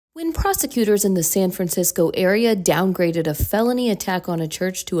When prosecutors in the San Francisco area downgraded a felony attack on a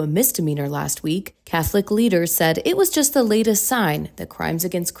church to a misdemeanor last week, Catholic leaders said it was just the latest sign that crimes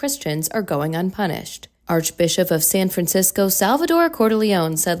against Christians are going unpunished. Archbishop of San Francisco Salvador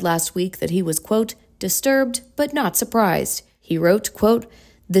Cordileone said last week that he was, quote, disturbed but not surprised. He wrote, quote,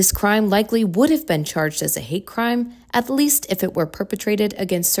 this crime likely would have been charged as a hate crime, at least if it were perpetrated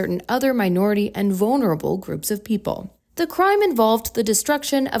against certain other minority and vulnerable groups of people. The crime involved the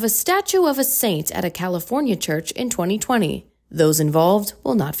destruction of a statue of a saint at a California church in 2020. Those involved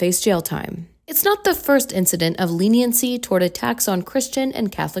will not face jail time. It's not the first incident of leniency toward attacks on Christian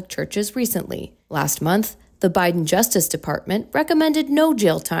and Catholic churches recently. Last month, the Biden Justice Department recommended no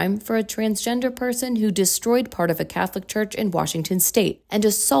jail time for a transgender person who destroyed part of a Catholic church in Washington state and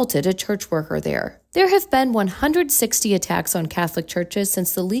assaulted a church worker there. There have been 160 attacks on Catholic churches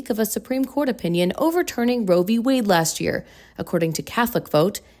since the leak of a Supreme Court opinion overturning Roe v. Wade last year, according to Catholic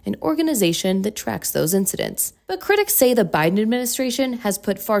Vote, an organization that tracks those incidents. But critics say the Biden administration has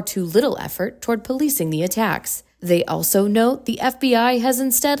put far too little effort toward policing the attacks. They also note the FBI has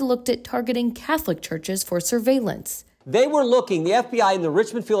instead looked at targeting Catholic churches for surveillance. The FBI in the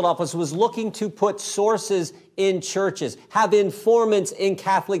Richmond field office was looking to put sources in churches, have informants in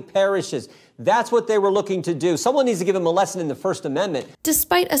Catholic parishes. That's what they were looking to do. Someone needs to give them a lesson in the First Amendment.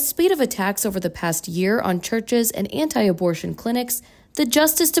 Despite a spate of attacks over the past year on churches and anti-abortion clinics, the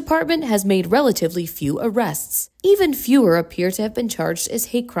Justice Department has made relatively few arrests. Even fewer appear to have been charged as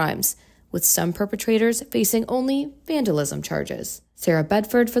hate crimes, with some perpetrators facing only vandalism charges. Sarah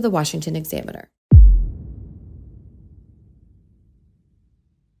Bedford for the Washington Examiner.